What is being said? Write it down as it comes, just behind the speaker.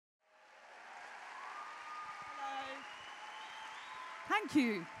Thank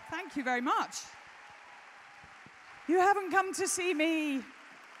you. Thank you very much. You haven't come to see me.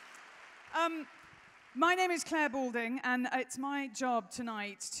 My name is Clare Balding, and it's my job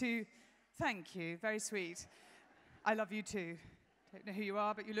tonight to... Thank you. Very sweet. I love you too. Don't know who you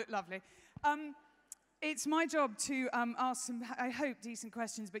are, but you look lovely. It's my job to ask some, I hope, decent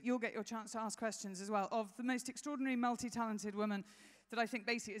questions, but you'll get your chance to ask questions as well, of the most extraordinary, multi-talented woman that I think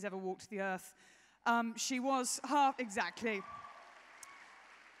basically has ever walked the earth. She was half, exactly,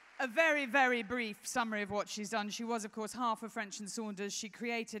 a very, very brief summary of what she's done. She was, of course, half of French and Saunders. She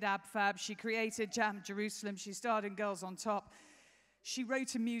created AbFab. She created Jam Jerusalem. She starred in Girls on Top. She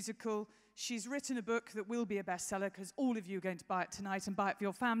wrote a musical. She's written a book that will be a bestseller because all of you are going to buy it tonight and buy it for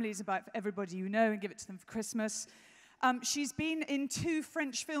your families and buy it for everybody you know and give it to them for Christmas. She's been in 2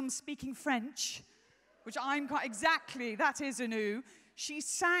 French films speaking French, which I'm quite exactly, that is a new. She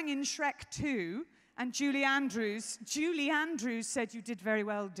sang in Shrek 2, and Julie Andrews said, "You did very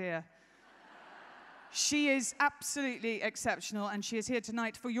well, dear." She is absolutely exceptional, and she is here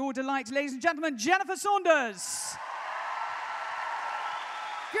tonight for your delight. Ladies and gentlemen, Jennifer Saunders.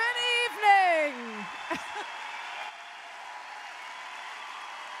 Good evening.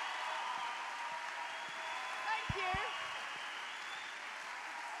 Thank you.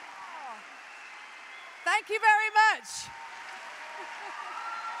 Oh. Thank you very much.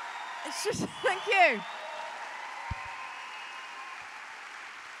 It's just, thank you.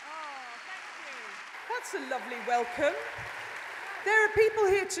 Oh, thank you. That's a lovely welcome. There are people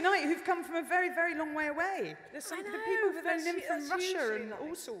here tonight who've come from a very, very long way away. There's some people who've flown in from Russia and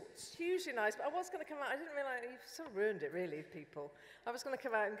all sorts. Hugely nice, but I was going to come out. I didn't realise, you've sort of ruined it, really, people. I was going to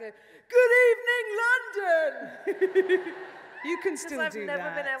come out and go, "Good evening, London!" You can still do that. Because I've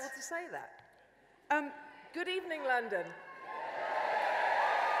never been able to say that. Good evening, London.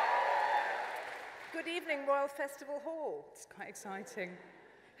 Good evening, Royal Festival Hall. It's quite exciting.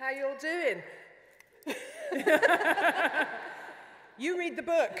 How you all doing? You read the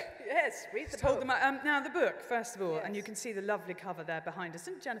book. Yes, read the Hold book. them out. Now, the book, first of all, Yes. and you can see the lovely cover there behind us.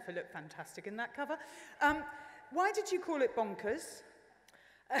 And Jennifer looked fantastic in that cover. Why did you call it Bonkers?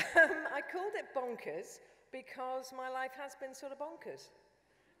 I called it Bonkers because my life has been sort of bonkers.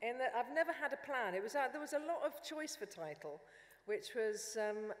 In that I've never had a plan. It was there was a lot of choice for title, which was,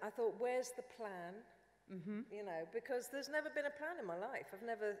 I thought, where's the plan? You know, because there's never been a plan in my life. I've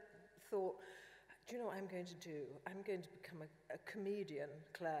never thought, do you know what I'm going to do? I'm going to become a comedian,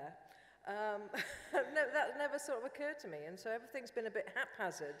 Claire. That never sort of occurred to me, and so everything's been a bit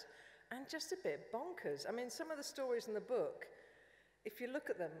haphazard and just a bit bonkers. I mean, some of the stories in the book, if you look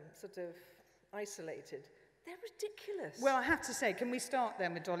at them sort of isolated, they're ridiculous. Well, I have to say, can we start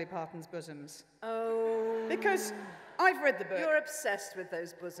then with Dolly Parton's bosoms? Oh. Because I've read the book. You're obsessed with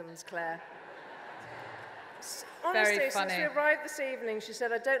those bosoms, Claire. Honestly, Very funny. Since we arrived this evening, she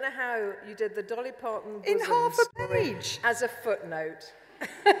said, "I don't know how you did the Dolly Parton bosoms In half a story page. as a footnote."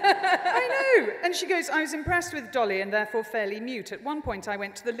 I know. And she goes, "I was impressed with Dolly and therefore fairly mute. At one point I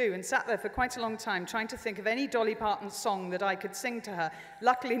went to the loo and sat there for quite a long time trying to think of any Dolly Parton song that I could sing to her.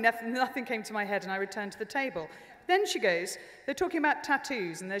 Luckily nothing came to my head and I returned to the table." Then she goes, they're talking about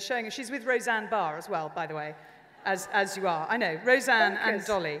tattoos and they're showing her, she's with Roseanne Barr as well, by the way, as you are. I know, Roseanne and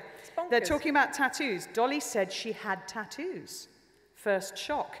Dolly. They're talking about tattoos. Dolly said she had tattoos. First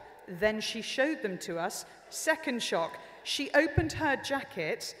shock. Then she showed them to us. Second shock. She opened her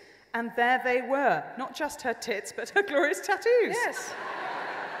jacket, and there they were. Not just her tits, but her glorious tattoos. Yes.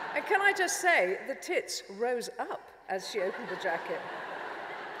 And can I just say, the tits rose up as she opened the jacket.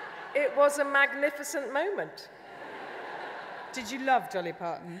 It was a magnificent moment. Did you love Dolly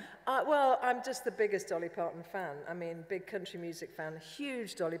Parton? Well, I'm just the biggest Dolly Parton fan. I mean, big country music fan,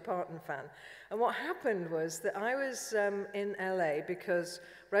 huge Dolly Parton fan. And what happened was that I was in LA because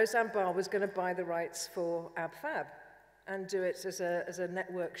Roseanne Barr was going to buy the rights for AbFab and do it as a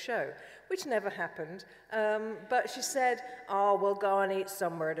network show, which never happened. But she said, "Oh, we'll go and eat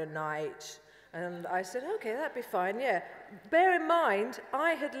somewhere tonight." And I said, "Okay, that'd be fine, yeah." Bear in mind,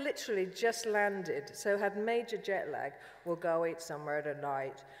 I had literally just landed, so had major jet lag. "We'll go eat somewhere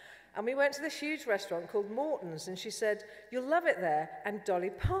tonight." And we went to this huge restaurant called Morton's, and she said, "You'll love it there, and Dolly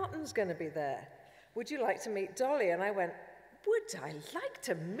Parton's going to be there. Would you like to meet Dolly?" And I went, "Would I like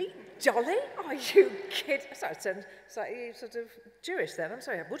to meet Dolly? Are you kidding?" Sorry, it's like you sort of Jewish then. I'm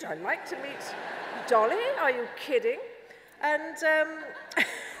sorry. "Would I like to meet Dolly? Are you kidding?" And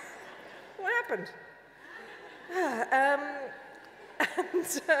what happened?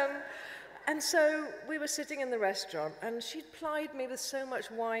 And so we were sitting in the restaurant, and she'd plied me with so much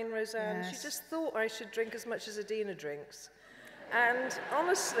wine, Roseanne. Yes. She just thought I should drink as much as Edina drinks. And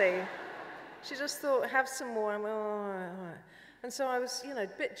honestly, she just thought, "Have some more." I'm, "Oh, all right, all right." And so I was, you know, a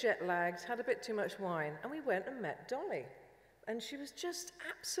bit jet-lagged, had a bit too much wine, and we went and met Dolly. And she was just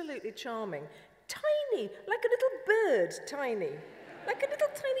absolutely charming. Tiny, like a little bird, tiny. Like a little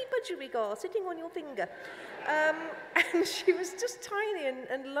tiny budgerigar sitting on your finger. And she was just tiny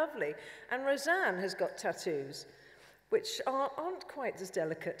and lovely. And Roseanne has got tattoos, which aren't quite as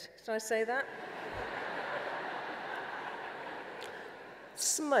delicate. Did I say that?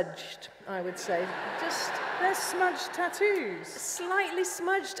 Smudged, I would say. Just They're smudged tattoos. slightly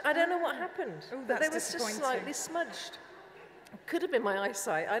smudged. I don't know what happened. Oh, but that's they were just disappointing. slightly smudged. Could have been my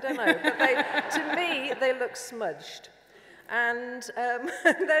eyesight, I don't know. But they, to me, they look smudged. And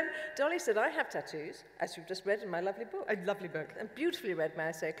then Dolly said, I have tattoos, as you've just read in my lovely book. A lovely book. And beautifully read, may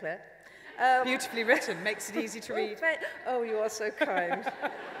I say, Claire. Beautifully written, makes it easy to read. Oh, you are so kind.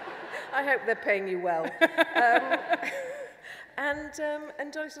 I hope they're paying you well. And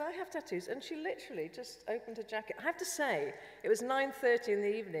Dolly said, I have tattoos. And she literally just opened her jacket. I have to say, it was 9:30 in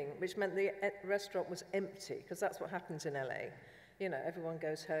the evening, which meant the restaurant was empty, because that's what happens in LA. You know, everyone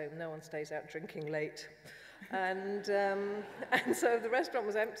goes home, no one stays out drinking late. And so the restaurant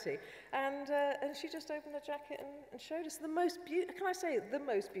was empty. And she just opened her jacket and showed us the most beautiful, can I say, the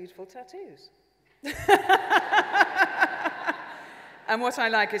most beautiful tattoos. And what I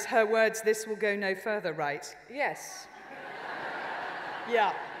like is her words, this will go no further, right? Yes.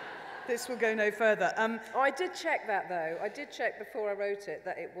 Yeah, this will go no further. Oh, I did check that, though. I did check before I wrote it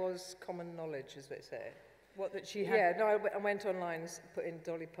that it was common knowledge, as they say. What, that she had? Yeah, no, I went online and put in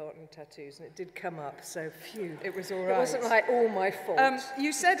Dolly Parton tattoos, and it did come up, so phew. It was all right. It wasn't like all my fault.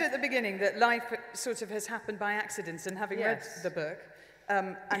 You said at the beginning that life sort of has happened by accidents, and having read the book,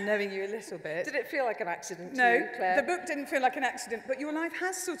 and knowing you a little bit... Did it feel like an accident to no, you, Claire? the book didn't feel like an accident, but your life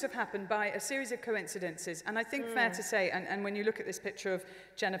has sort of happened by a series of coincidences, and I think fair to say, and when you look at this picture of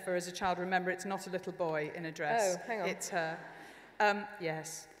Jennifer as a child, remember it's not a little boy in a dress. Oh, hang on. It's her.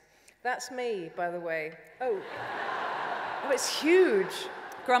 Yes. That's me, by the way. Oh, it's huge.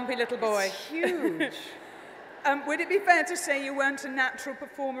 Grumpy little boy. It's huge. Would it be fair to say you weren't a natural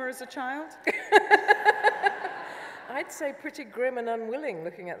performer as a child? I'd say pretty grim and unwilling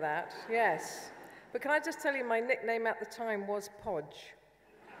looking at that, yes. But can I just tell you, my nickname at the time was Podge.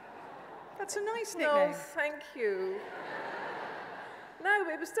 That's a nice Oh, nickname. thank you. No,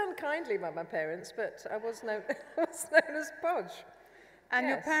 it was done kindly by my parents, but I was known as Podge. And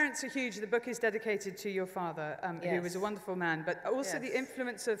your Yes. parents are huge. The book is dedicated to your father, who was a wonderful man, but also the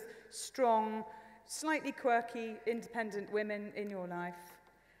influence of strong, slightly quirky, independent women in your life.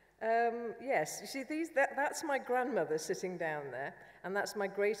 Yes, you see, that's my grandmother sitting down there, and that's my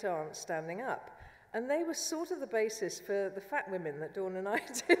great aunt standing up. And they were sort of the basis for the fat women that Dawn and I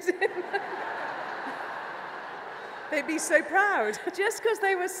did. They'd be so proud. Just because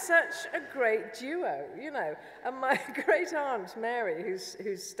they were such a great duo, you know. And my great aunt, Mary,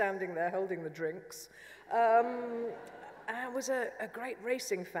 who's standing there holding the drinks, was a great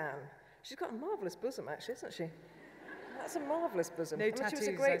racing fan. She's got a marvellous bosom, actually, isn't she? That's a marvellous bosom. No I mean, tattoos, she was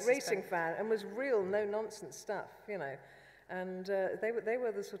a I great suspect. racing fan and was real no-nonsense stuff, you know. And they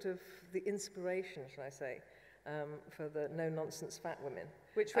were the sort of the inspiration, shall I say, for the no-nonsense fat women.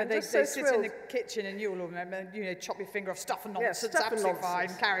 Which when I'm they just so sit in thrilled. the kitchen and you'll remember, chop your finger off, stuff and Yeah, nonsense, stuff and absolutely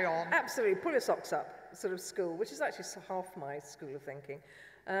nonsense. fine, carry on. Absolutely, pull your socks up, sort of school, which is actually half my school of thinking.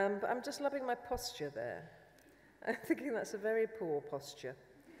 But I'm just loving my posture there. I'm thinking that's a very poor posture.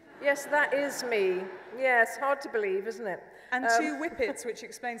 Yes, that is me. Yes, hard to believe, isn't it? And two whippets, which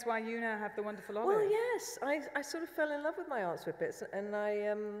explains why you now have the wonderful olive. Well, yes, I sort of fell in love with my aunt's whippets, and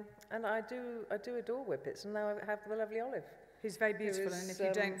I do adore whippets, and now I have the lovely Olive. Who's very beautiful, is, and if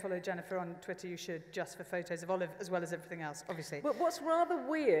you don't follow Jennifer on Twitter, you should, just for photos of Olive, as well as everything else, obviously. But what's rather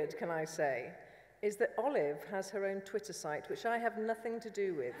weird, can I say, is that Olive has her own Twitter site, which I have nothing to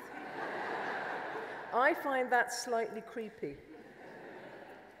do with. I find that slightly creepy.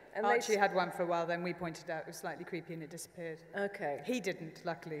 And Archie had one for a while, then we pointed out it was slightly creepy and it disappeared. Okay. He didn't,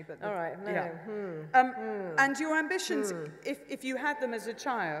 luckily. But All right, no. Yeah. And your ambitions, if you had them as a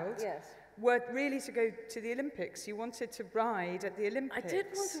child, Yes. were really to go to the Olympics. You wanted to ride at the Olympics. I did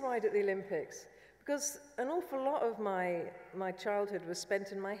want to ride at the Olympics because an awful lot of my childhood was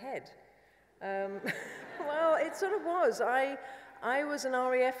spent in my head. Well, it sort of was. I was an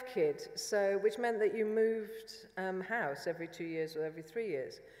RAF kid, which meant that you moved house every 2 years or every 3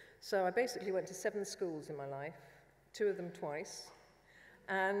 years. So I basically went to 7 schools in my life, 2 of them twice.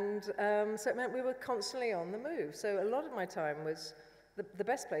 And so it meant we were constantly on the move. So a lot of my time was, the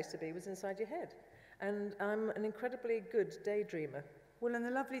best place to be was inside your head. And I'm an incredibly good daydreamer. Well, and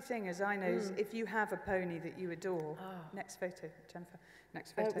the lovely thing, as I know, is if you have a pony that you adore, next photo, Jennifer,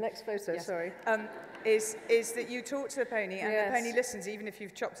 next photo. Next photo, yes. Sorry. Is that you talk to the pony, and the pony listens even if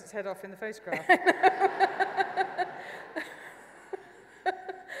you've chopped its head off in the photograph.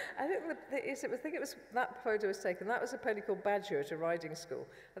 I think it was that photo was taken. That was a pony called Badger at a riding school.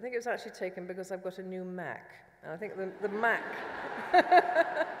 I think it was actually taken because I've got a new Mac. And I think the Mac.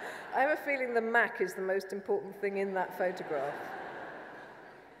 I have a feeling the Mac is the most important thing in that photograph.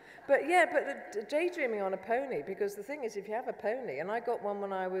 But yeah, but daydreaming on a pony, because the thing is, if you have a pony, and I got one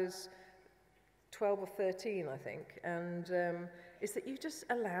when I was 12 or 13, I think, and is that you just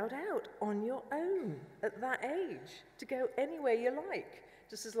allowed out on your own at that age to go anywhere you like,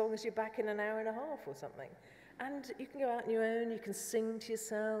 just as long as you're back in an hour and a half or something. And you can go out on your own, you can sing to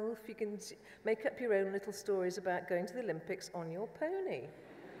yourself, you can make up your own little stories about going to the Olympics on your pony.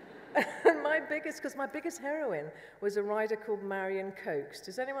 And my biggest heroine was a rider called Marion Coates.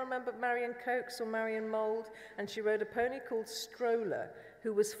 Does anyone remember Marion Coates or Marion Mould? And she rode a pony called Stroller,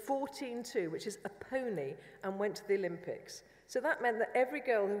 who was 14 too, which is a pony, and went to the Olympics. So that meant that every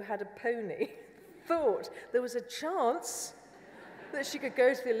girl who had a pony thought there was a chance that she could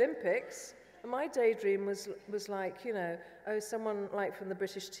go to the Olympics. And my daydream was like, you know, oh, someone like from the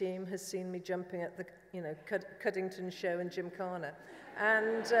British team has seen me jumping at the, you know, Cuddington show and Gymkhana.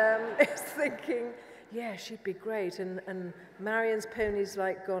 And it's thinking, yeah, she'd be great. And Marion's pony's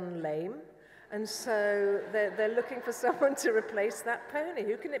like gone lame. And so they're looking for someone to replace that pony.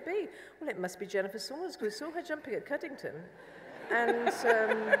 Who can it be? Well, it must be Jennifer Saunders, because we saw her jumping at Cuddington. And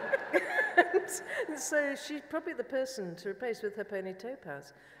so she's probably the person to replace with her pony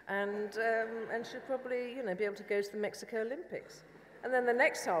Topaz. And she'll probably, you know, be able to go to the Mexico Olympics. And then the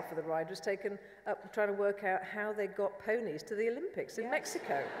next half of the ride was taken up trying to work out how they got ponies to the Olympics in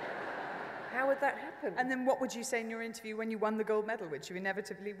Mexico. How would that happen? And then what would you say in your interview when you won the gold medal, which you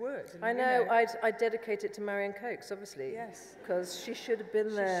inevitably would? And, I know, I'd dedicate it to Marion Coates, obviously. Yes. Because she should have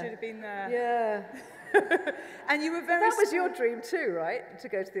been there. She should have been there. Yeah. And you were very... That was your dream too, right? To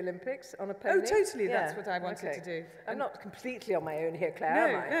go to the Olympics on a pony? Oh, totally. Yeah. That's what I wanted to do. I'm not completely on my own here, Claire,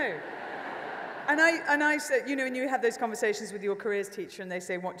 am I? No. And I said, you know, when you have those conversations with your careers teacher and they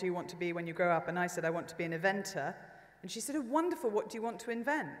say, what do you want to be when you grow up? And I said, I want to be an inventor. And she said, oh, wonderful, what do you want to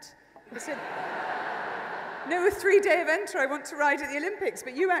invent? I said, no, a 3-day inventor, I want to ride at the Olympics.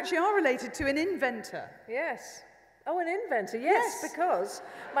 But you actually are related to an inventor. Yes. Oh, an inventor, yes. Because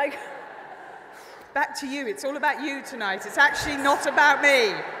my... Back to you, it's all about you tonight. It's actually not about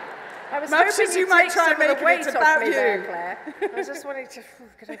me. I was much as you might try and make it, it's about you. There, Claire. I was just wanting to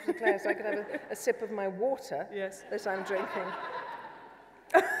get over to Claire so I could have a sip of my water that I'm drinking.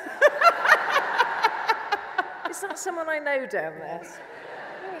 Is that someone I know down there?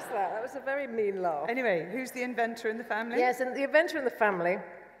 Who was that? That was a very mean laugh. Anyway, who's the inventor in the family? Yes, and the inventor in the family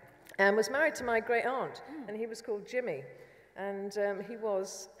was married to my great aunt, and he was called Jimmy. And he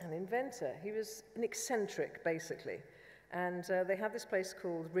was an inventor. He was an eccentric, basically. And they had this place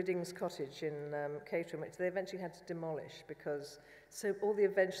called Ridding's Cottage in Caterham, which they eventually had to demolish because all the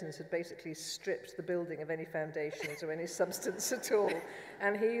inventions had basically stripped the building of any foundations or any substance at all.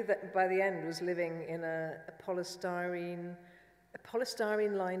 And he, by the end, was living in a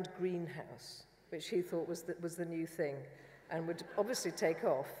polystyrene-lined greenhouse, which he thought was the new thing, and would obviously take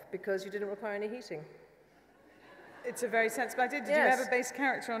off because you didn't require any heating. It's a very sensible idea. Did you ever base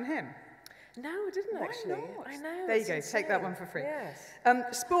character on him? No, I didn't actually. Why not? I know. There you go. Take that one for free. Yes.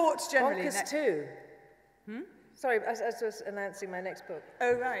 Sports generally. Bonkers too. Sorry, I was announcing my next book.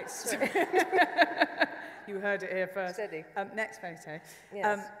 Oh, right. You heard it here first. Steady. Next photo.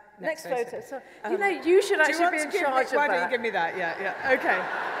 Yes. Next photo. So, you know, you should actually be in charge of that. Why don't you give me that? Yeah. Okay.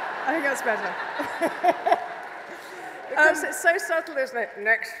 I think that's better. Because it's so subtle, isn't it?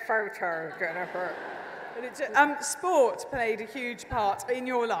 Next photo, Jennifer. Sport played a huge part in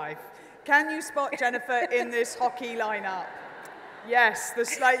your life. Can you spot Jennifer in this hockey lineup? Yes, the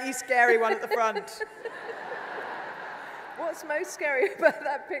slightly scary one at the front. What's most scary about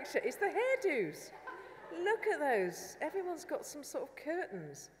that picture is the hairdos. Look at those. Everyone's got some sort of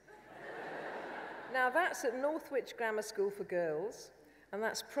curtains. Now, that's at Northwich Grammar School for Girls, and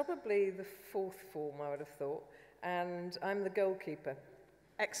that's probably the 4th form, I would have thought, and I'm the goalkeeper.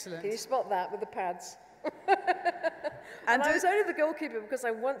 Excellent. Can you spot that with the pads? And I was only the goalkeeper because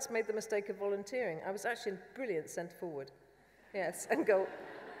I once made the mistake of volunteering. I was actually a brilliant centre forward. Yes, and goal.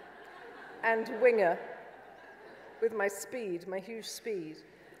 And winger with my speed, my huge speed.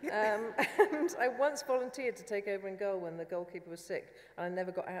 And I once volunteered to take over in goal when the goalkeeper was sick, and I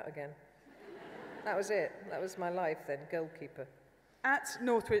never got out again. That was it. That was my life then, goalkeeper. At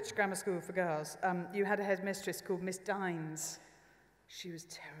Northwich Grammar School for Girls, you had a headmistress called Miss Dines. She was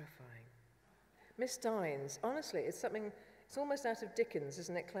terrifying. Miss Dines, honestly, it's almost out of Dickens,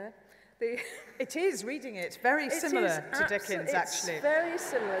 isn't it, Claire? It is, reading it. Very similar to Dickens, actually. It's very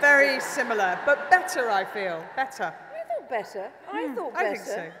similar. Very similar, but better, I feel. Better. I thought better. I thought better. I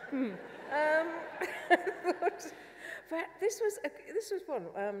think so. But this was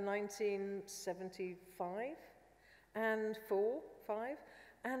what, 1975 and 5,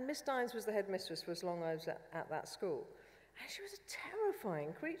 and Miss Dines was the headmistress for as long as I was at that school. And she was a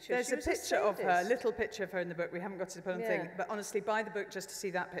terrifying creature. There's a picture of her, a little picture of her in the book. We haven't got to put on the thing, but honestly, buy the book just to see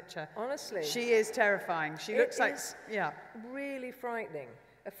that picture. Honestly. She is terrifying. She looks like, really frightening.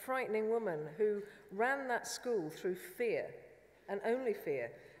 A frightening woman who ran that school through fear, and only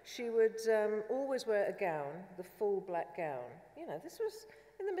fear. She would always wear a gown, the full black gown. You know, this was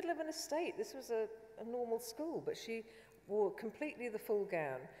in the middle of an estate. This was a normal school, but she wore completely the full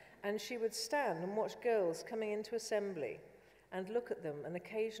gown. And she would stand and watch girls coming into assembly and look at them and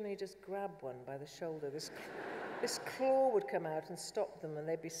occasionally just grab one by the shoulder. This claw would come out and stop them and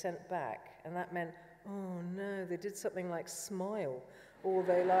they'd be sent back. And that meant, oh no, they did something like smile, or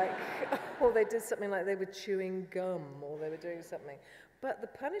they did something like they were chewing gum, or they were doing something. But the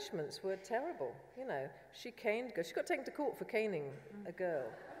punishments were terrible, you know. She caned girls. She got taken to court for caning a girl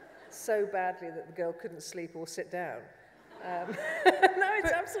so badly that the girl couldn't sleep or sit down. No,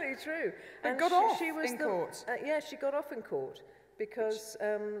 it's absolutely true. And got off in court. Yeah, she got off in court because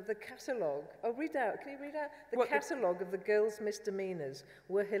the catalogue... Oh, can you read out? The catalogue of the girls' misdemeanours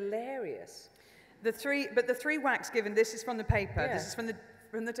were hilarious. The three whacks given, this is from the paper, this is from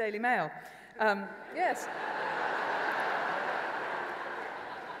the Daily Mail. Yes.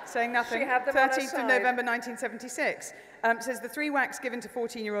 Saying nothing. 13th of November 1976. Says the 3 whacks given to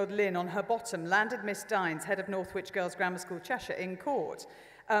 14-year-old Lynn on her bottom landed Miss Dines, head of Northwich Girls' Grammar School, Cheshire, in court.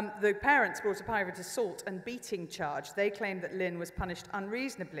 The parents brought a private assault and beating charge. They claimed that Lynn was punished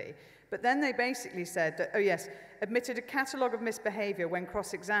unreasonably. But then they basically said that, admitted a catalogue of misbehaviour when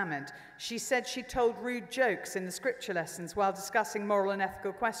cross-examined. She said she told rude jokes in the scripture lessons while discussing moral and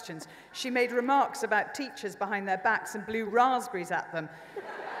ethical questions. She made remarks about teachers behind their backs and blew raspberries at them.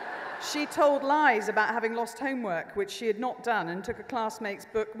 She told lies about having lost homework, which she had not done, and took a classmate's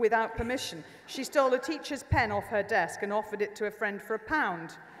book without permission. She stole a teacher's pen off her desk and offered it to a friend for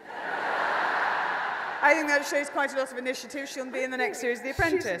 £1. I think that shows quite a lot of initiative. She'll be in the next series of The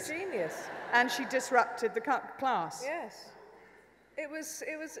Apprentice. She's a genius. And she disrupted the class. Yes. It was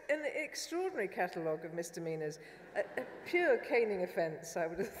an extraordinary catalogue of misdemeanours. A pure caning offence, I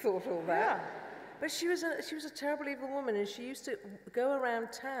would have thought all that. Yeah. But she was a terrible, evil woman, and she used to go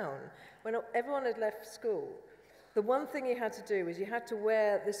around town when everyone had left school. The one thing you had to do was you had to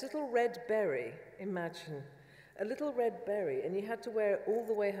wear this little red berry, imagine, a little red berry, and you had to wear it all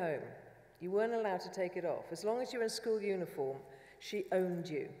the way home. You weren't allowed to take it off. As long as you were in school uniform, she owned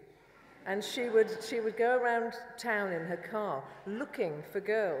you. And she would go around town in her car looking for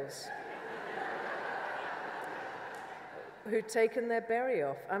girls who'd taken their berry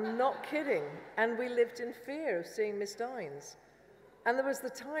off. I'm not kidding. And we lived in fear of seeing Miss Dines. And there was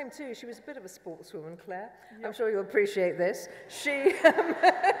the time, too. She was a bit of a sportswoman, Claire. Yep. I'm sure you'll appreciate this. She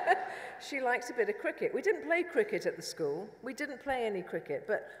liked a bit of cricket. We didn't play cricket at the school. We didn't play any cricket.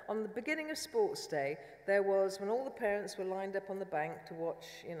 But on the beginning of sports day, there was, when all the parents were lined up on the bank to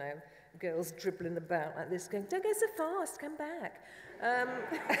watch, you know, girls dribbling about like this, going, don't go so fast, come back.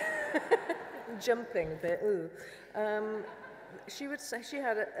 Jumping a bit, ooh. She would say she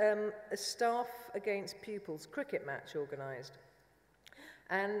had a staff against pupils cricket match organised.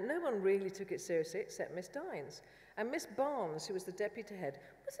 And no one really took it seriously except Miss Dines. And Miss Barnes, who was the deputy head,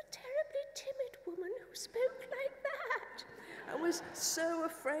 was a terribly timid woman who spoke like that and was so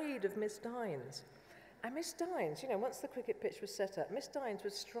afraid of Miss Dines. And Miss Dines, you know, once the cricket pitch was set up, Miss Dines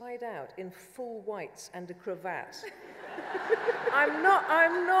would stride out in full whites and a cravat. I'm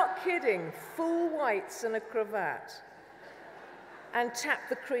not kidding, full whites and a cravat. And tap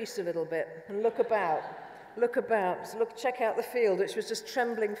the crease a little bit and look about, check out the field, which was just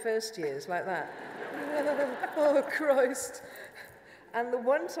trembling first years like that. Oh, Christ. And the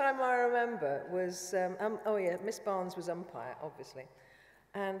one time I remember was, Miss Barnes was umpire, obviously.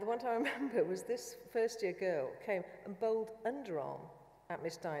 And the one time I remember was this first year girl came and bowled underarm at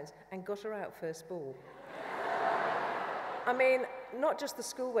Miss Dines and got her out first ball. I mean, not just the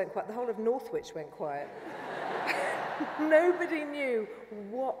school went quiet, the whole of Northwich went quiet. Nobody knew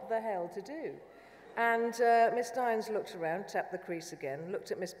what the hell to do. And Miss Dines looked around, tapped the crease again,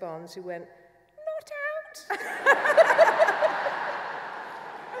 looked at Miss Barnes, who went, not out.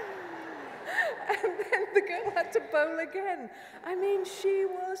 And then the girl had to bowl again. I mean, she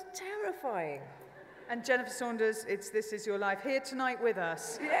was terrifying. And Jennifer Saunders, This Is Your Life, here tonight with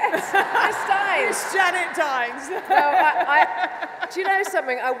us. Yes, Miss Dines. Miss Janet Dines. No, do you know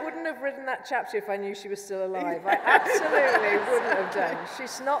something? I wouldn't have written that chapter if I knew she was still alive. I absolutely wouldn't have done.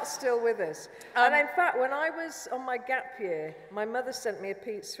 She's not still with us. And in fact, when I was on my gap year, my mother sent me a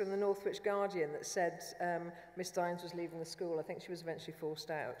piece from the Northwich Guardian that said Miss Dines was leaving the school. I think she was eventually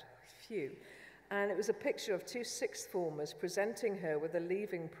forced out. Phew. And it was a picture of 2 sixth formers presenting her with a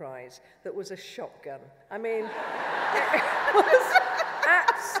leaving prize that was a shotgun. I mean, it was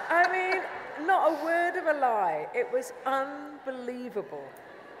not a word of a lie. It was unbelievable.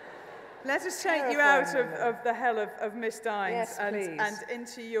 Let us take you out of the hell of Miss Dines, Yes, and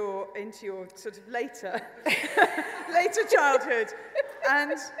into your sort of later childhood.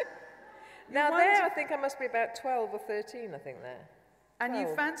 And now there, I think I must be about 12 or 13, I think there. And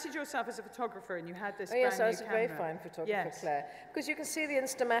you fancied yourself as a photographer, and you had this yes, brand I was new a very camera. fine photographer, Yes. Claire. Because you can see the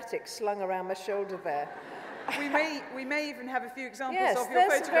Instamatic slung around my shoulder there. We may even have a few examples Yes, of your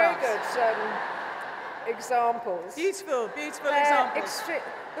there's some very photographs. good examples. Beautiful examples.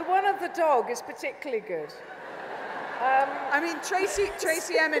 The one of the dog is particularly good. I mean,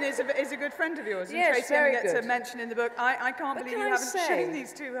 Tracy Emin is a good friend of yours, and Yes, Tracy very Emin gets good. a mention in the book. I can't But believe can you I haven't say, shown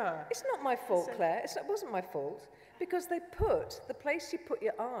these to her. It's not my fault, Claire. It wasn't my fault. Because they put the place you put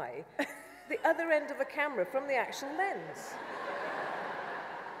your eye, the other end of the camera from the actual lens.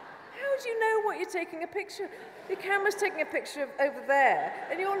 How do you know what you're taking a picture? Your camera's taking a picture of over there,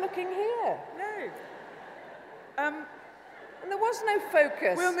 and you're looking here. No. And there was no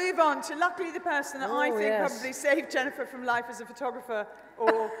focus. We'll move on to, luckily, the person that I think yes. probably saved Jennifer from life as a photographer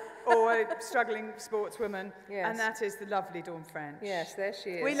or a struggling sportswoman, Yes. and that is the lovely Dawn French. Yes, there she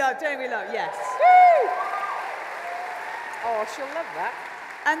is. Don't we love? Yes. Woo! Oh, she'll love that.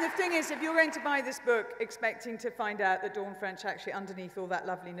 And the thing is, if you're going to buy this book expecting to find out that Dawn French actually underneath all that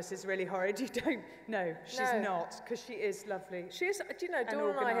loveliness is really horrid, you don't. No, she's not, because she is lovely. She is, do you know, and Dawn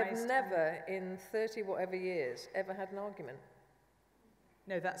and I have organised. never, in 30 whatever years, ever had an argument.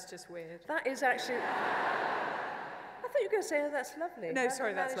 No, that's just weird. That is actually... I thought you were going to say, oh, that's lovely. No, How did sorry,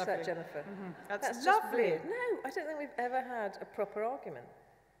 you that's manage lovely. that, Jennifer? That's Just lovely. brilliant. No, I don't think we've ever had a proper argument.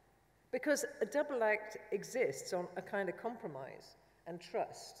 Because a double act exists on a kind of compromise and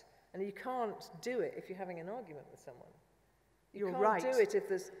trust. And you can't do it if you're having an argument with someone. You You're can't right. do it if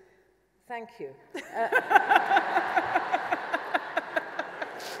there's... Thank you.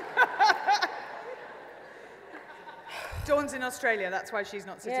 Dawn's in Australia, that's why she's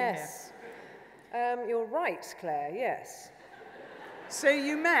not sitting Yes. You're right, Claire, yes. here. So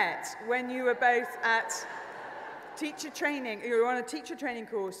you met when you were both at teacher training, you were on a teacher training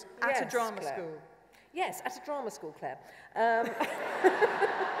course at a Yes, drama Claire. school. Yes, at a drama school, Claire.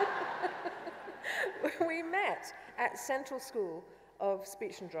 We met at Central School of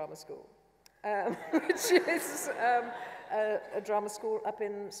Speech and Drama School, which is a drama school up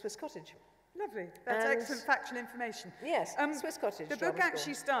in Swiss Cottage. Lovely. That's And- excellent factual information. Yes, Swiss Cottage The drama book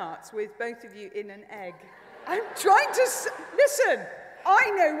actually school. starts with both of you in an egg. I'm trying to... Listen, I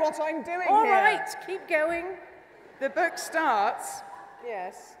know what I'm doing All here. right, keep going. The book starts...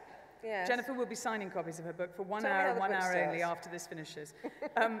 Yes, yes. Jennifer will be signing copies of her book for 1 Tell me hour how and the 1 book hour only starts. after this finishes.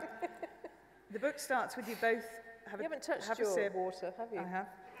 The book starts with you both... You haven't touched have a your sip. water, have you? I have.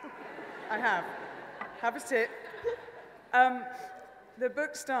 I have. Have a sip. The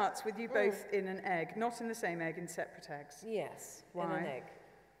book starts with you both in an egg, not in the same egg, in separate eggs. Yes, in Why? an egg.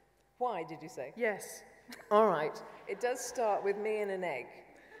 Why, did you say? Yes. All right. It does start with me in an egg.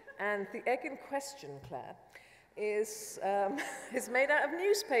 And the egg in question, Claire, is made out of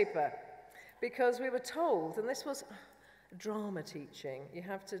newspaper. Because we were told, and this was drama teaching, you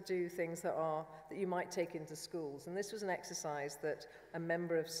have to do things that you might take into schools. And this was an exercise that a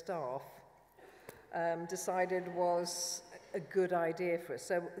member of staff decided was a good idea for us.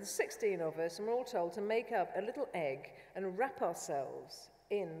 So there's 16 of us, and we're all told to make up a little egg and wrap ourselves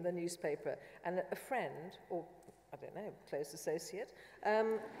in the newspaper. And a friend, or I don't know, close associate,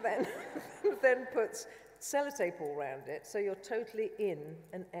 then puts sellotape all around it, so you're totally in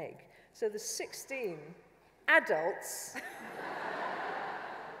an egg. So the 16 adults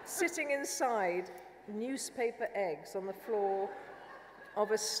sitting inside newspaper eggs on the floor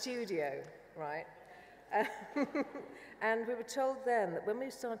of a studio, right? And we were told then that when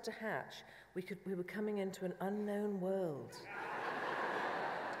we started to hatch, we were coming into an unknown world.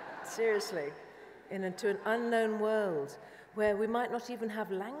 Seriously, into an unknown world where we might not even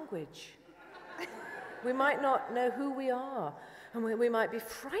have language. We might not know who we are, and we might be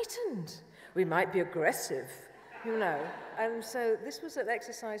frightened. We might be aggressive, you know. And so this was an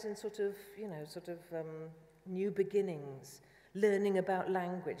exercise in sort of new beginnings, learning about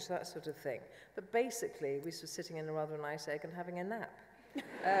language, that sort of thing. But basically, we were sitting in a rather nice egg and having a nap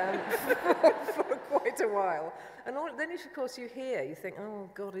for quite a while. And then, of course, you think, oh,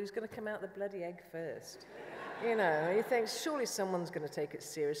 God, who's going to come out the bloody egg first? You know, and you think, surely someone's going to take it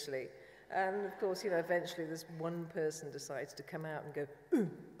seriously. And, of course, eventually this one person decides to come out and go, ooh,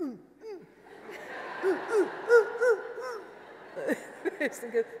 ooh, ooh, ooh, ooh, ooh, ooh.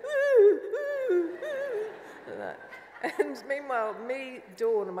 And go, ooh, ooh, ooh, like that. And meanwhile, me,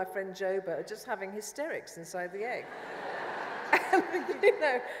 Dawn, and my friend Joba are just having hysterics inside the egg.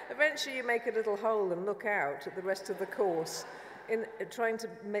 And, eventually you make a little hole and look out at the rest of the course, trying to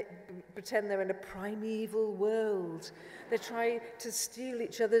pretend they're in a primeval world. They try to steal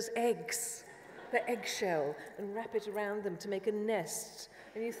each other's eggs, their eggshell, and wrap it around them to make a nest.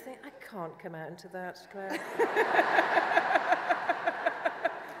 And you think, I can't come out into that, Claire.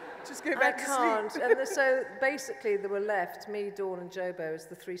 Just go back to sleep. I can't. And so basically there were left, me, Dawn, and Jobo as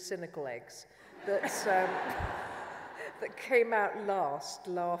the 3 cynical eggs that, that came out last,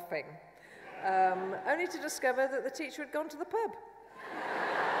 laughing. Only to discover that the teacher had gone to the pub.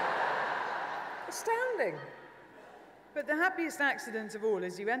 Astounding. But the happiest accident of all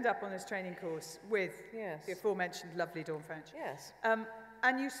is you end up on this training course with the aforementioned lovely Dawn French. Yes.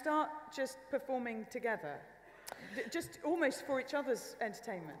 And you start just performing together, just almost for each other's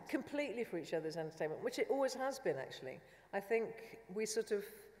entertainment. Completely for each other's entertainment, which it always has been, actually. I think we sort of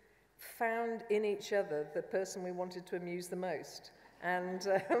found in each other the person we wanted to amuse the most. And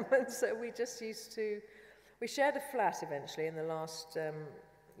so we just we shared a flat eventually in the last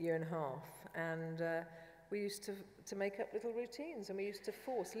year and a half, and we used to make up little routines, and we used to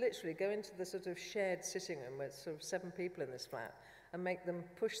literally go into the sort of shared sitting room with sort of 7 people in this flat and make them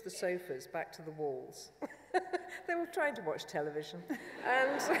push the sofas back to the walls. They were trying to watch television,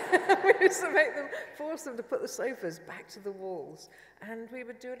 and we used to force them to put the sofas back to the walls, and we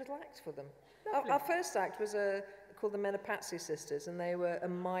would do a little act for them. Our first act was called the Menopathy Sisters, and they were a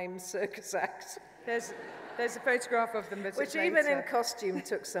mime circus act. There's a photograph of them, which even in costume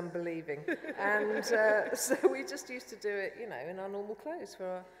took some believing. And so we just used to do it, in our normal clothes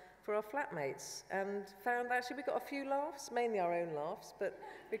for our flatmates, and found actually we got a few laughs, mainly our own laughs, but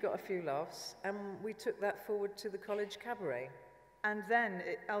we got a few laughs, and we took that forward to the college cabaret. And then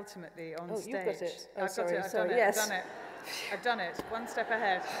ultimately on stage. You've got it. I've got it. I've done it. One step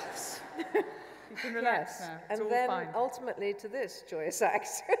ahead. You can relax now. It's and all then fine. Ultimately to this joyous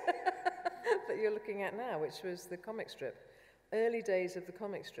act that you're looking at now, which was the comic strip. Early days of the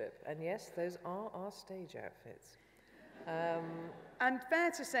comic strip. And yes, those are our stage outfits. And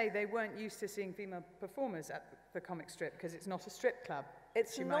fair to say they weren't used to seeing female performers at the comic strip because it's not a strip club.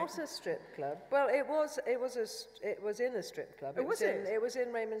 It's not a strip club. Well, it was in a strip club. It was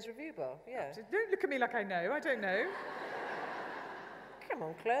in Raymond's Review Bar. Yeah. Don't look at me like I know. I don't know. Come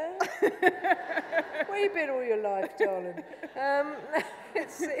on, Claire. Where you been all your life, darling?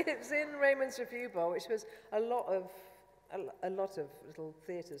 It's in Raymond's Review Bar, which was a lot of little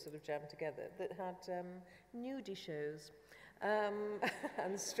theatres sort of jammed together that had nudie shows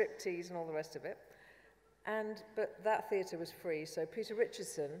and striptease and all the rest of it. But that theatre was free, so Peter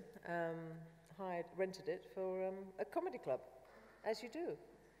Richardson rented it for a comedy club, as you do.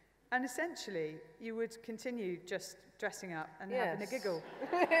 And essentially, you would continue just dressing up and having a giggle.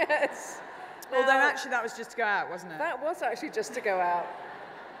 Yes. Although actually that was just to go out, wasn't it? That was actually just to go out.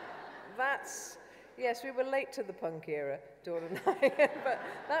 Yes, we were late to the punk era, Dawn and I. But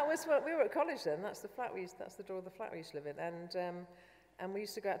that was we were at college then. That's the door of the flat we used to live in. And we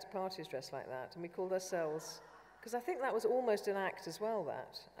used to go out to parties dressed like that. And we called ourselves, because I think that was almost an act as well,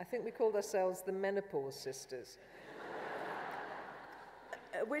 that. I think we called ourselves the Menopause Sisters.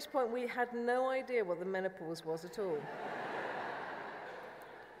 At which point we had no idea what the menopause was at all.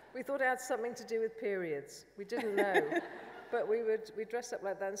 We thought it had something to do with periods. We didn't know. But we'd dress up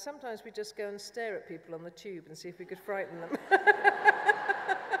like that, and sometimes we'd just go and stare at people on the tube and see if we could frighten them.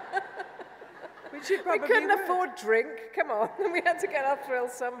 We couldn't afford drink, come on, and we had to get our thrill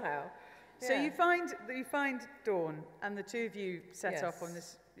somehow. So you find Dawn, and the two of you set off on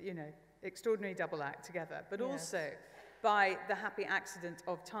this, extraordinary double act together, but also by the happy accident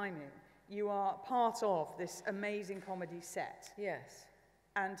of timing, you are part of this amazing comedy set. Yes.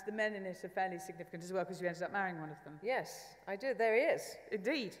 And the men in it are fairly significant as well, because you ended up marrying one of them. Yes, I did. There he is.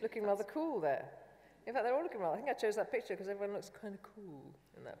 Indeed. Looking rather cool there. In fact, they're all looking rather. I think I chose that picture because everyone looks kind of cool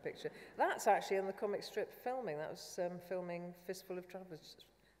in that picture. That's actually in the comic strip filming. That was filming Fistful of Travellers.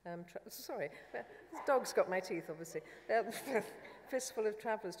 Sorry, this dog's got my teeth, obviously. Fistful of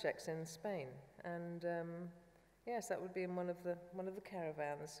Travellers checks in Spain. And yes, that would be in one of the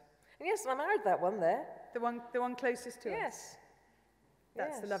caravans. And yes, I married that one there. The one closest to us. Yes.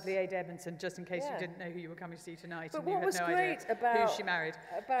 That's the lovely Ada Edmondson, just in case you didn't know who you were coming to see tonight. But and you what had was no great idea who she married.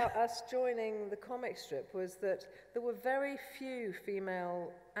 about us joining the comic strip was that there were very few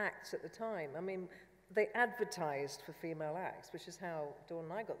female acts at the time. I mean, they advertised for female acts, which is how Dawn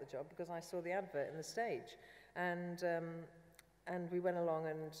and I got the job, because I saw the advert in the stage. And we went along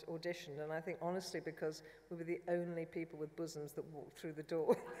and auditioned, and I think, honestly, because we were the only people with bosoms that walked through the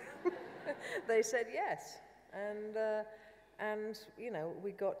door, they said yes. And, you know,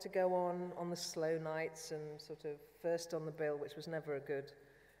 we got to go on the slow nights and sort of first on the bill, which was never a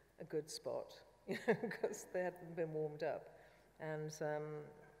good spot, you know, because they hadn't been warmed up. And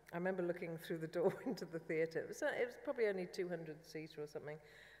I remember looking through the door into the theatre. It was probably only 200-seater or something,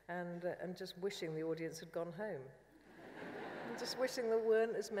 and just wishing the audience had gone home. And just wishing there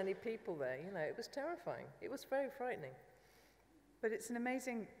weren't as many people there, you know. It was terrifying. It was very frightening. But it's an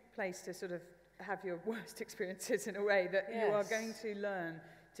amazing place to sort of have your worst experiences in a way that you are going to learn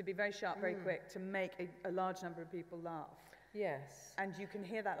to be very sharp, very quick, to make a large number of people laugh. Yes. And you can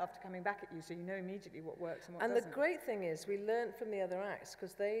hear that laughter coming back at you, so you know immediately what works and what doesn't. doesn't. The great thing is we learned from the other acts,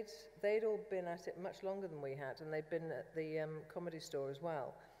 because they'd all been at it much longer than we had, and they'd been at the Comedy Store as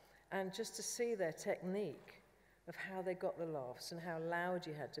well. And just to see their technique of how they got the laughs and how loud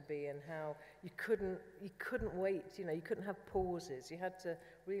you had to be and how you couldn't wait, you know, you couldn't have pauses. You had to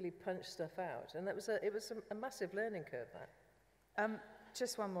really punch stuff out, and it was a massive learning curve, that.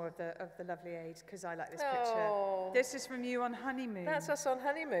 Just one more of the lovely Aid, because I like this picture. This is from you on honeymoon. That's us on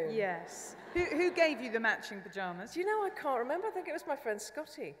honeymoon. Yes. Who gave you the matching pyjamas? Do you know, I can't remember. I think it was my friend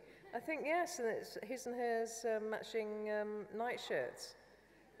Scotty. I think, yes, and it's his and hers matching nightshirts.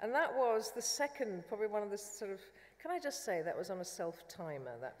 And that was the second, probably one of the sort of, can I just say that was on a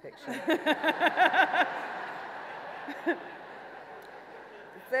self-timer, that picture?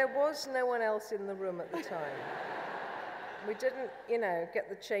 There was no one else in the room at the time. We didn't, you know, get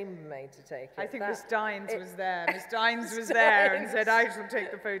the chambermaid to take it. I think Miss Dines was there. Miss Dines was there and said, I shall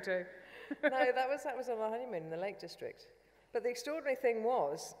take the photo. No, that was on our honeymoon in the Lake District. But the extraordinary thing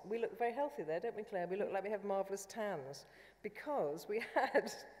was, we looked very healthy there, don't we, Claire? We looked like we have marvellous tans, because we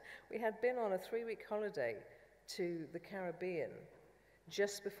had been on a 3-week holiday to the Caribbean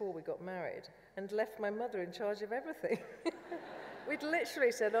just before we got married, and left my mother in charge of everything. We'd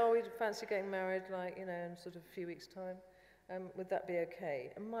literally said, oh, we'd fancy getting married, like, you know, in sort of a few weeks' time. Would that be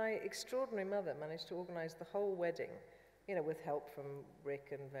okay? And my extraordinary mother managed to organise the whole wedding, you know, with help from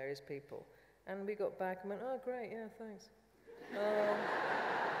Rick and various people. And we got back and went, oh, great, yeah, thanks.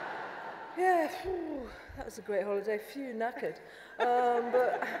 Yeah, phew, that was a great holiday. Phew, knackered.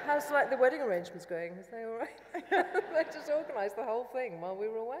 But how's like the wedding arrangements going? Is they all right? They just organised the whole thing while we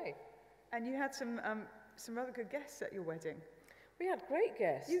were away. And you had some rather good guests at your wedding. We had great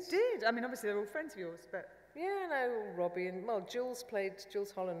guests. You did. I mean, obviously they're all friends of yours, but yeah, no, Robbie and Jules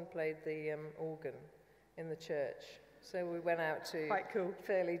Holland played the organ in the church. So we went out to quite cool,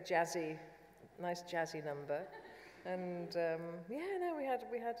 fairly jazzy, nice jazzy number. And yeah, no, we had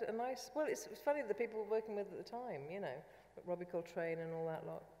a nice. Well, it's funny the people we were working with at the time, you know, Robbie Coltrane and all that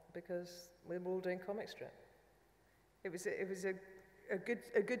lot, because we were all doing comic strip. It was a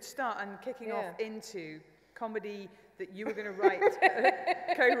good start and kicking off into comedy that you were going to write,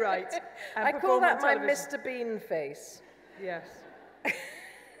 co-write. And I call that my television. Mr. Bean face. Yes.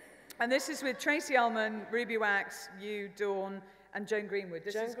 And this is with Tracy Ullman, Ruby Wax, you, Dawn, and Joan Greenwood.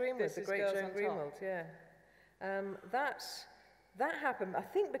 Joan Greenwood, the great Joan Greenwood, yeah. That happened, I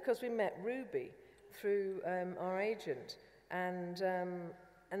think, because we met Ruby through our agent, and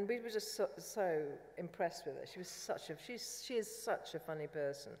we were just so impressed with her. She is such a funny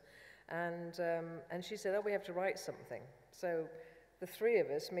person, and she said, oh, we have to write something. So the three of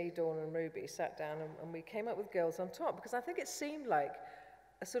us, me, Dawn, and Ruby, sat down and we came up with Girls on Top, because I think it seemed like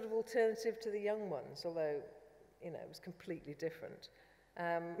a sort of alternative to the Young Ones, although, you know, it was completely different.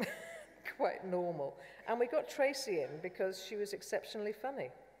 Quite normal. And we got Tracy in because she was exceptionally funny.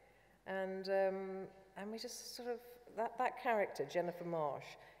 And we just sort of, that character, Jennifer Marsh,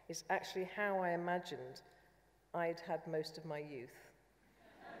 is actually how I imagined I'd had most of my youth.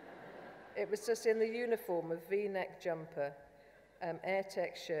 It was just in the uniform of V-neck jumper,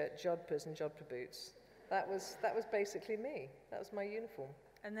 Airtex shirt, jodhpurs and jodhpur boots. That was basically me. That was my uniform.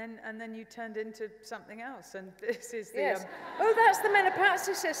 And then you turned into something else, and this is the... Yes. Oh, that's the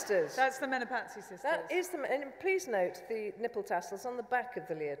Menapatsy sisters. That's the Menapatsy sisters. That is the... And please note the nipple tassels on the back of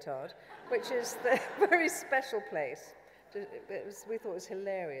the leotard, which is the very special place. We thought it was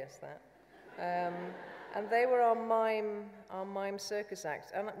hilarious, that. And they were our mime circus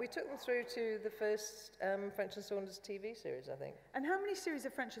act. And we took them through to the first French and Saunders TV series, I think. And how many series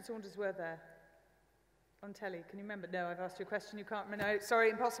of French and Saunders were there? on telly? Can you remember? No, I've asked you a question you can't remember. No,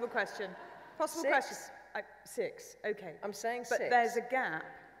 sorry, impossible question. Possible 6? question. 6, okay. I'm saying 6. But there's a gap.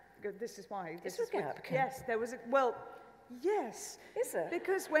 This is why. Is there a gap? Yes, there was a, well, yes. Is there?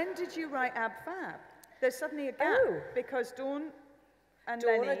 Because when did you write Ab Fab? There's suddenly a gap. Oh. Because Dawn and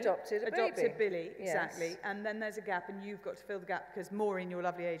Dawn Lenny adopted a baby. Billy, Yes. exactly. And then there's a gap, and you've got to fill the gap because Maureen, your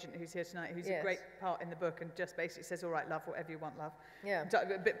lovely agent who's here tonight, who's Yes. a great part in the book and just basically says, all right, love, whatever you want, love. Yeah.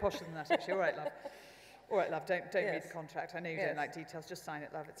 A bit posher than that, actually. All right, love. All right, love, don't read Yes. the contract. I know you Yes. don't like details. Just sign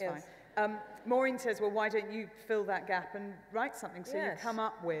it, love. It's Yes. fine. Maureen says, well, why don't you fill that gap and write something? So you Yes. come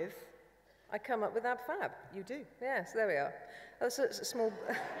up with... I come up with Ab Fab. You do. Yes, there we are. That's a small...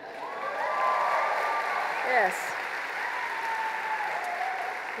 Yes.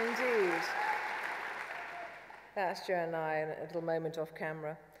 Indeed. That's Joe and I in a little moment off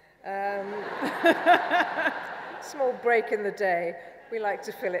camera. Small break in the day. We like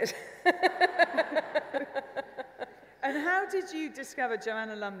to fill it. And how did you discover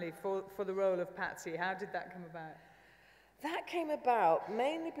Joanna Lumley for the role of Patsy? How did that come about? That came about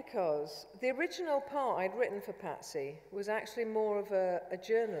mainly because the original part I'd written for Patsy was actually more of a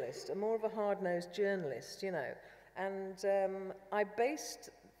journalist, more of a hard-nosed journalist, you know. And I based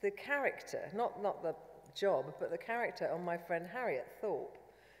the character, not the job, but the character on my friend Harriet Thorpe,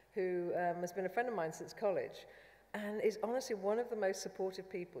 who has been a friend of mine since college, and is honestly one of the most supportive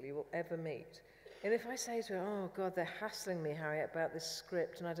people you will ever meet. And if I say to her, oh, God, they're hassling me, Harriet, about this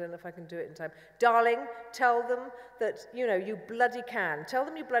script, and I don't know if I can do it in time. Darling, tell them that, you know, you bloody can. Tell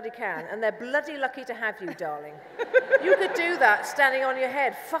them you bloody can, and they're bloody lucky to have you, darling. You could do that standing on your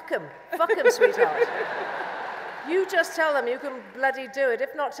head. Fuck them, sweetheart. You just tell them you can bloody do it.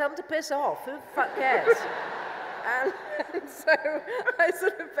 If not, tell them to piss off. Who the fuck cares? And so I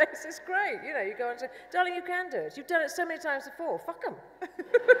sort of based this great. You know, you go and say, darling, you can do it. You've done it so many times before. Fuck them.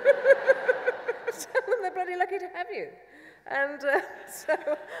 Tell them they're bloody lucky to have you. And so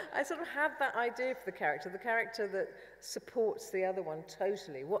I sort of had that idea for the character that supports the other one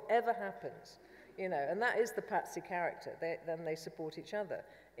totally, whatever happens, you know. And that is the Patsy character. Then they support each other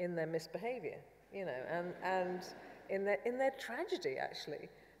in their misbehaviour, you know, and in their tragedy actually.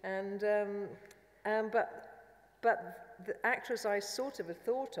 And but the actress I sort of had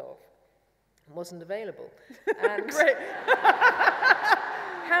thought of wasn't available. And Great.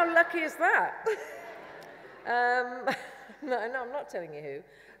 how lucky is that? No, I'm not telling you who.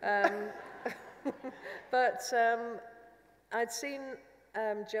 But I'd seen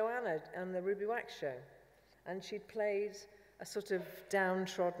Joanna on the Ruby Wax show, and she'd played a sort of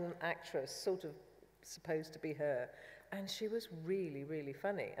downtrodden actress, sort of supposed to be her, and she was really, really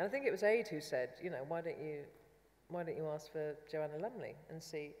funny. And I think it was Aid who said, you know, why don't you ask for Joanna Lumley and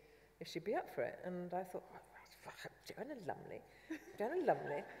see if she'd be up for it? And I thought, Joanna Lumley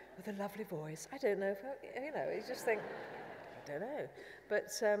with a lovely voice. I don't know if you know. You just think, I don't know.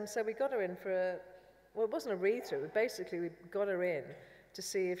 But so we got her in for well, it wasn't a read-through. Basically, we got her in to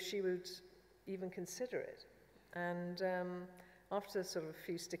see if she would even consider it. And after sort of a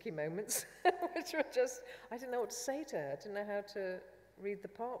few sticky moments, which were just, I didn't know what to say to her. I didn't know how to read the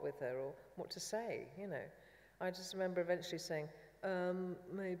part with her or what to say, you know. I just remember eventually saying,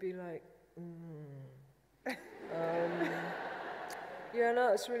 maybe like, yeah,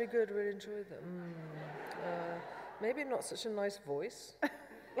 no, it's really good, really enjoyed that. Maybe not such a nice voice.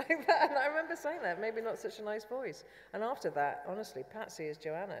 Like that, and I remember saying that, maybe not such a nice voice. And after that, honestly, Patsy is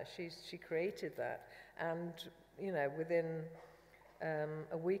Joanna. She created that. And, you know, within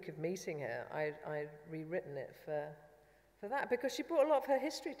a week of meeting her, I'd rewritten it for that, because she brought a lot of her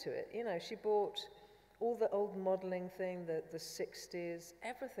history to it. You know, she brought all the old modelling thing, the 60s,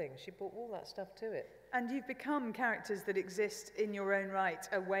 everything. She brought all that stuff to it. And you've become characters that exist in your own right,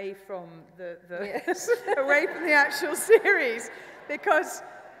 away from the Yes. away from the actual series, because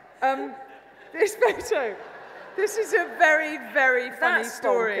this photo, this is a very, very funny That's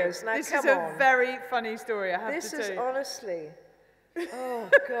story. bonkers. Now, this come is a on. very funny story, I have This to is tell you. honestly, oh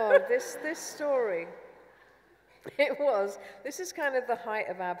God, this story, this is kind of the height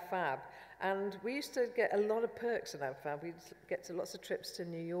of Ab Fab. And we used to get a lot of perks in Ab Fab. We'd get to lots of trips to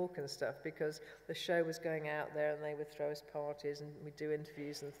New York and stuff because the show was going out there and they would throw us parties and we'd do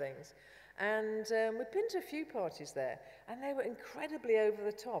interviews and things. And we'd been to a few parties there, and they were incredibly over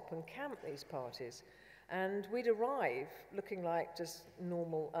the top and camp, these parties. And we'd arrive looking like just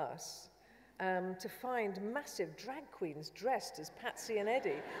normal us, to find massive drag queens dressed as Patsy and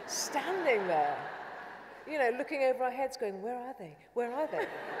Eddie standing there, you know, looking over our heads going, where are they? Where are they?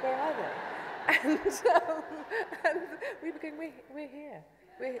 Where are they? And we were going, we're here.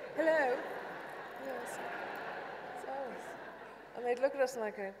 Hello? Yes. It's us. And they'd look at us and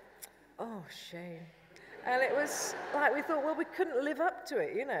like go, oh, shame. And it was like, we thought, well, we couldn't live up to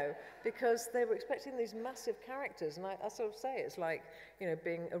it, you know, because they were expecting these massive characters. And I sort of say it's like, you know,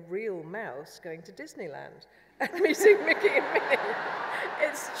 being a real mouse going to Disneyland and meeting Mickey and Minnie.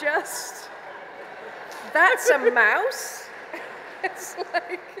 It's just, that's a mouse. It's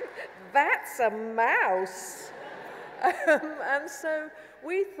like, that's a mouse. And so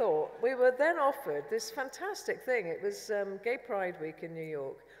we thought, we were then offered this fantastic thing. It was Gay Pride Week in New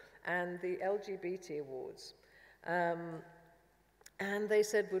York and the LGBT Awards. And they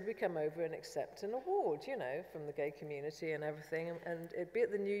said, would we come over and accept an award, you know, from the gay community and everything. And it'd be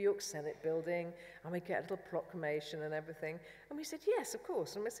at the New York Senate building, and we'd get a little proclamation and everything. And we said, yes, of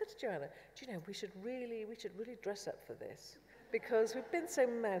course. And we said to Joanna, do you know, we should really dress up for this, because we've been so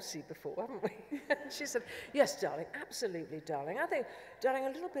mousy before, haven't we? And she said, yes, darling, absolutely, darling. I think, darling, a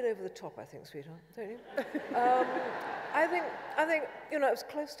little bit over the top, I think, sweetheart, don't you? I think, you know, as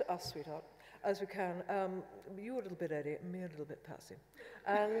close to us, sweetheart, as we can. You a little bit Eddie, and me a little bit Patsy.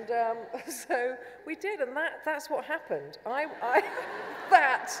 And so we did, and that's what happened.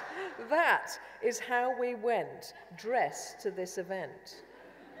 That is how we went, dressed to this event.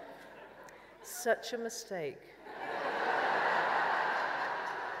 Such a mistake.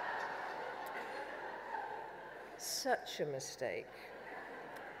 Such a mistake.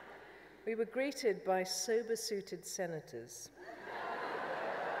 We were greeted by sober-suited senators.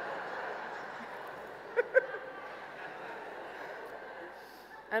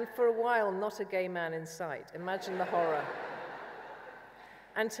 And for a while, not a gay man in sight. Imagine the horror.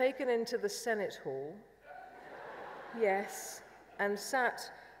 And taken into the Senate hall, yes, and sat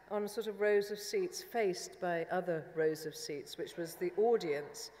on sort of rows of seats faced by other rows of seats, which was the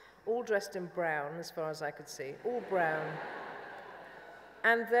audience, all dressed in brown, as far as I could see, all brown.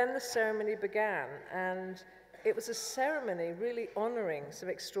 And then the ceremony began, and it was a ceremony really honoring some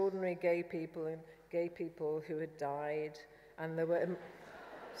extraordinary gay people and gay people who had died, and there were...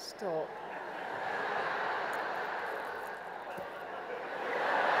 Stop.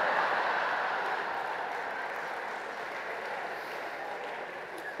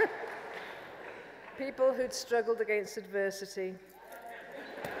 People who'd struggled against adversity.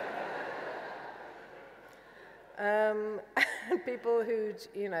 People who'd,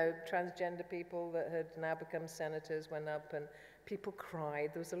 you know, transgender people that had now become senators went up and people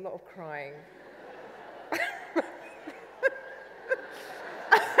cried. There was a lot of crying.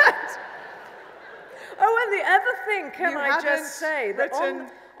 Oh, and the other thing, can I just say, that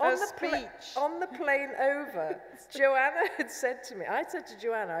on the plane over, Joanna had said to me, I said to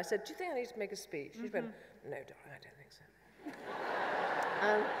Joanna, I said, do you think I need to make a speech? She went, no, darling, I don't think so.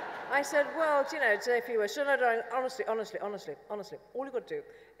 And I said, well, do you know, say a few words. So, no, darling, honestly, all you've got to do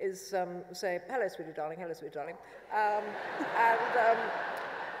is say, hello, sweetie darling, and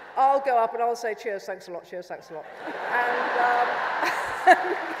I'll go up and I'll say, cheers, thanks a lot, and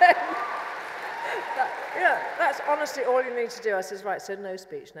then, yeah, that's honestly all you need to do. I says, right, so no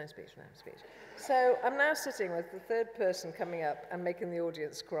speech. So I'm now sitting with the third person coming up and making the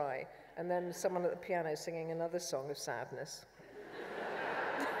audience cry, and then someone at the piano singing another song of sadness.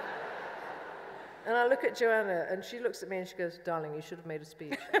 And I look at Joanna, and she looks at me and she goes, darling, you should have made a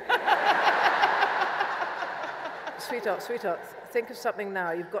speech. Sweetheart, think of something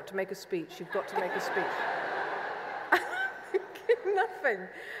now. You've got to make a speech. Nothing.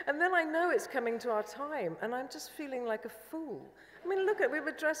 And then I know it's coming to our time, and I'm just feeling like a fool. I mean, look we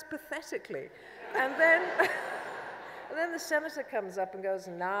were dressed pathetically. And then, and then the senator comes up and goes,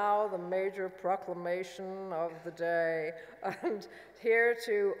 now the major proclamation of the day, and here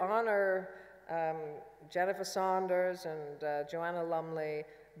to honor Jennifer Saunders and Joanna Lumley,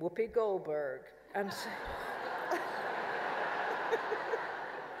 Whoopi Goldberg. And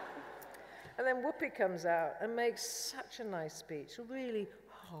And then Whoopi comes out and makes such a nice speech, a really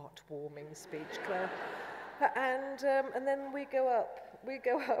heartwarming speech, Claire. And then we go up.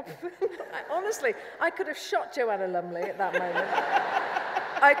 Honestly, I could have shot Joanna Lumley at that moment.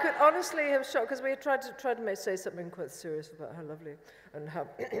 I could honestly have shot, because we had tried to say something quite serious about how lovely and how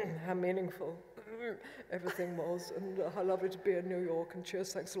meaningful everything was, and how lovely to be in New York, and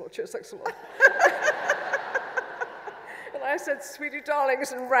cheers, thanks a lot. And I said, sweetie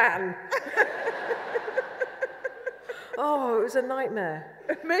darlings, and ran. Oh, it was a nightmare.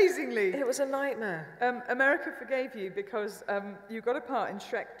 Amazingly. It was a nightmare. America forgave you because you got a part in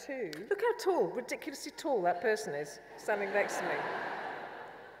Shrek 2. Look how tall, ridiculously tall that person is, standing next to me.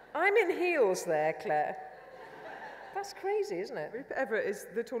 I'm in heels there, Claire. That's crazy, isn't it? Rupert Everett is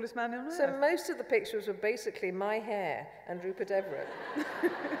the tallest man on earth. So most of the pictures were basically my hair and Rupert Everett.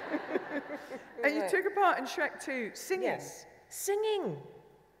 And you took a part in Shrek 2 singing. Yes. Singing.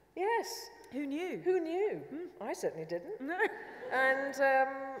 Yes. Who knew? Who knew? I certainly didn't. No. And,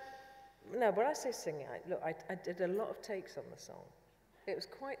 no, when I say singing, I did a lot of takes on the song. It was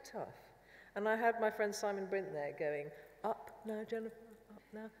quite tough. And I had my friend Simon Brint there going, up now, Jennifer, up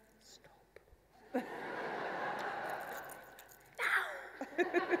now, stop.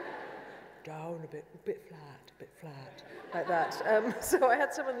 Down. Down a bit flat, like that. So I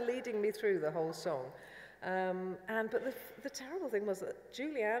had someone leading me through the whole song. But the terrible thing was that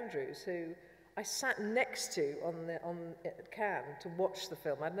Julie Andrews, who I sat next to at Cannes to watch the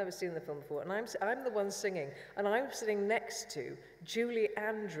film. I'd never seen the film before, and I'm the one singing, and I'm sitting next to Julie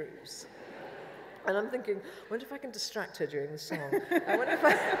Andrews. And I'm thinking, I wonder if I can distract her during the song. I wonder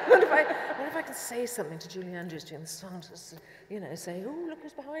if I can say something to Julie Andrews during the song, just, you know, say, oh, look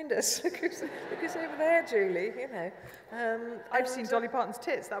who's behind us. Look who's over there, Julie, you know. I've seen Dolly Parton's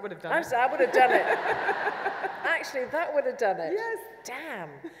tits, that would have done it. I would have done it. Actually, that would have done it. Yes. Damn.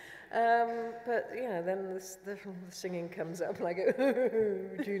 But, you know, then the singing comes up and I go,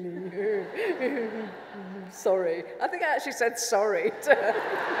 Julie, sorry. I think I actually said sorry to her.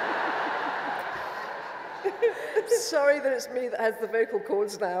 Sorry that it's me that has the vocal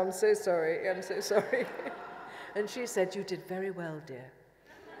cords now. I'm so sorry. I'm so sorry. And she said, you did very well, dear.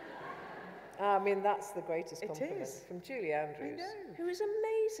 I mean, that's the greatest compliment from Julie Andrews, who is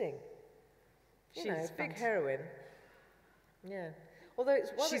amazing. She's a big heroine. Yeah. Although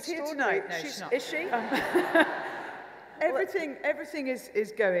it's one she's here tonight. No, she's not. Is she? Everything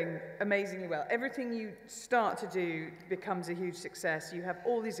is going amazingly well. Everything you start to do becomes a huge success. You have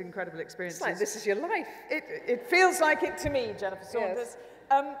all these incredible experiences. It's like this is your life. It feels like it to me, Jennifer Saunders.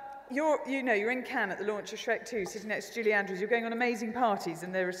 Yes. You're in Cannes at the launch of Shrek 2, sitting next to Julie Andrews. You're going on amazing parties,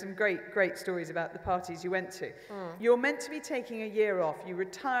 and there are some great stories about the parties you went to. You're meant to be taking a year off. You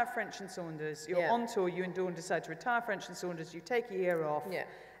retire French and Saunders. You're on tour. You and Dawn decide to retire French and Saunders. You take a year off,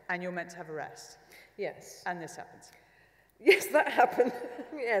 and you're meant to have a rest. Yes. And this happens. Yes, that happened.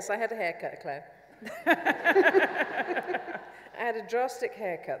 Yes, I had a haircut, Claire. I had a drastic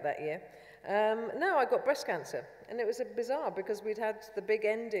haircut that year. No, I got breast cancer. And it was bizarre because we'd had the big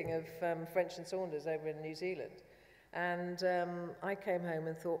ending of French and Saunders over in New Zealand. And I came home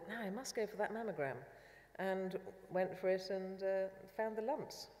and thought, no, I must go for that mammogram. And went for it and found the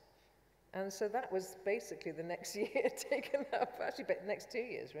lumps. And so that was basically the next year taken up. Actually, but next 2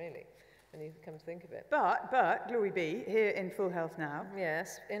 years, really, when you come to think of it. But, glory be, here in full health now.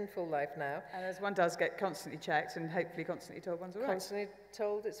 Yes, in full life now. And as one does get constantly checked and hopefully constantly told one's all right. Constantly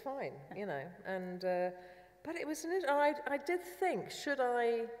told it's fine, you know. And, but it was, I did think, should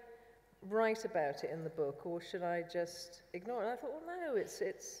I write about it in the book or should I just ignore it? And I thought, well, no,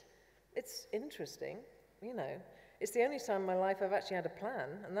 it's interesting, you know. It's the only time in my life I've actually had a plan,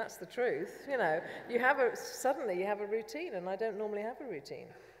 and that's the truth, you know. Suddenly you have a routine, and I don't normally have a routine.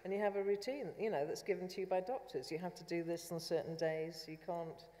 And you have a routine, you know, that's given to you by doctors. You have to do this on certain days. You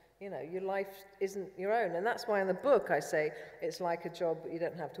can't, you know, your life isn't your own. And that's why in the book I say it's like a job that you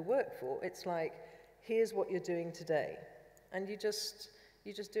don't have to work for. It's like, here's what you're doing today. And you just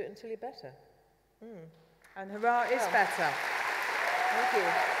do it until you're better. And hurrah is better. Thank you.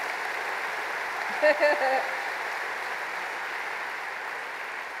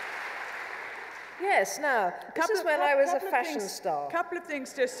 Yes, now, this is when I was a fashion star. A couple of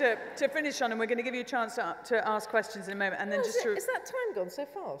things just to finish on, and we're going to give you a chance to ask questions in a moment. And then is that time gone so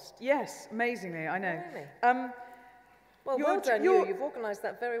fast? Yes, amazingly, I know. Really? Well done you. You've organised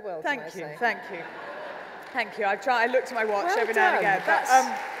that very well. Thank you. Thank you. I looked at my watch every now and again. But,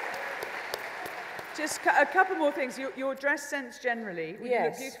 just a couple more things. Your dress sense generally. You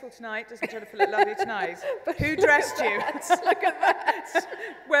look beautiful tonight. Doesn't Jennifer look lovely tonight? But who dressed you? Look at that.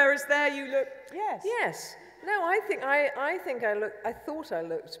 Whereas there you look, Yes. No, I thought I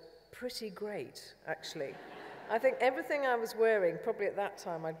looked pretty great, actually. I think everything I was wearing, probably at that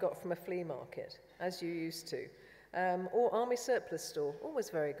time, I'd got from a flea market, as you used to. Or army surplus store, always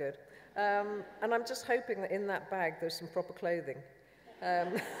very good. And I'm just hoping that in that bag there's some proper clothing.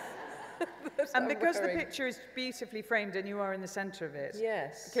 And because the picture is beautifully framed and you are in the centre of it,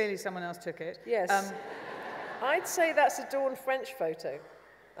 clearly someone else took it. Yes. I'd say that's a Dawn French photo,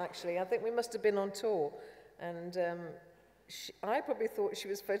 actually. I think we must have been on tour. And I probably thought she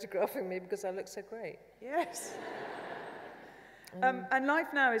was photographing me because I looked so great. Yes. And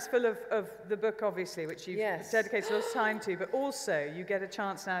life now is full of the book, obviously, which you've dedicated a lot of time to, but also you get a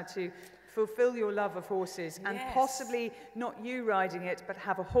chance now to fulfill your love of horses and possibly not you riding it, but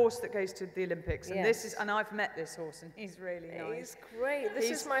have a horse that goes to the Olympics. And and I've met this horse, and he's really nice. He's great. This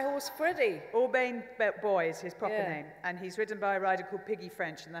is my horse, Freddie. Aubaine Boy is his proper name, and he's ridden by a rider called Piggy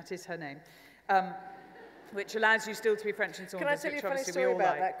French, and that is her name. which allows you still to be French and Saunders. Can I tell you a funny story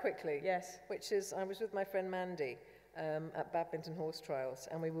about that quickly? Yes. Which is, I was with my friend Mandy at Badminton Horse Trials,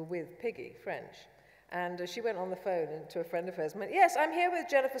 and we were with Piggy, French. And she went on the phone to a friend of hers and went, yes, I'm here with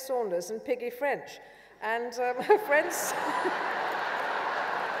Jennifer Saunders and Piggy French. And her friends...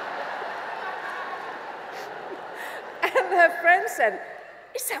 and her friend said,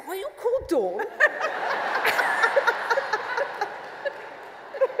 is that what you call Dawn?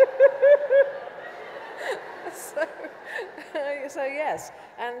 So yes,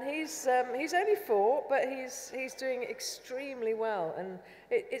 and he's only 4, but he's doing extremely well, and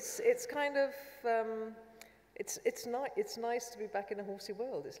it's kind of it's nice to be back in a horsey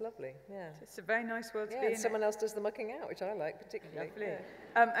world. It's lovely, yeah. It's a very nice world to be in. And someone else does the mucking out, which I like particularly. Lovely.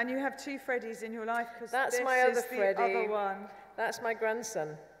 Yeah. And you have 2 Freddies in your life, because that's this my other is Freddie. The other one. That's my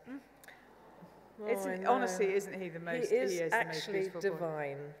grandson. Honestly, isn't he the most? He is the actually most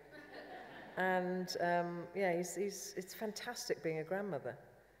divine. And yeah, it's fantastic being a grandmother.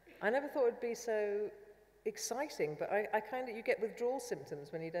 I never thought it'd be so exciting, but I kind of, you get withdrawal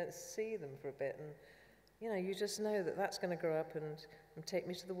symptoms when you don't see them for a bit, and you know, you just know that that's going to grow up and take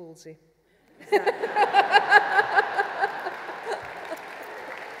me to the Wolsey. Exactly.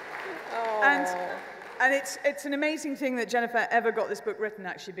 And it's an amazing thing that Jennifer ever got this book written,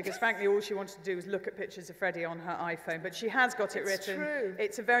 actually, because frankly all she wanted to do was look at pictures of Freddie on her iPhone, but she has got it written. True.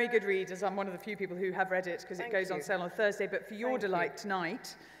 It's a very good read, as I'm one of the few people who have read it, because it goes on sale on Thursday, but for your delight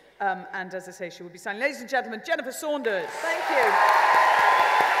tonight, and as I say, she will be signing. Ladies and gentlemen, Jennifer Saunders. Thank you.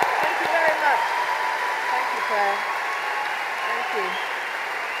 Thank you very much. Thank you, Claire. Thank you.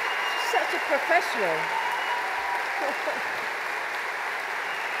 She's such a professional.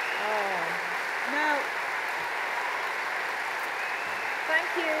 Now, thank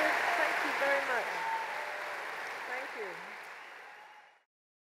you very much.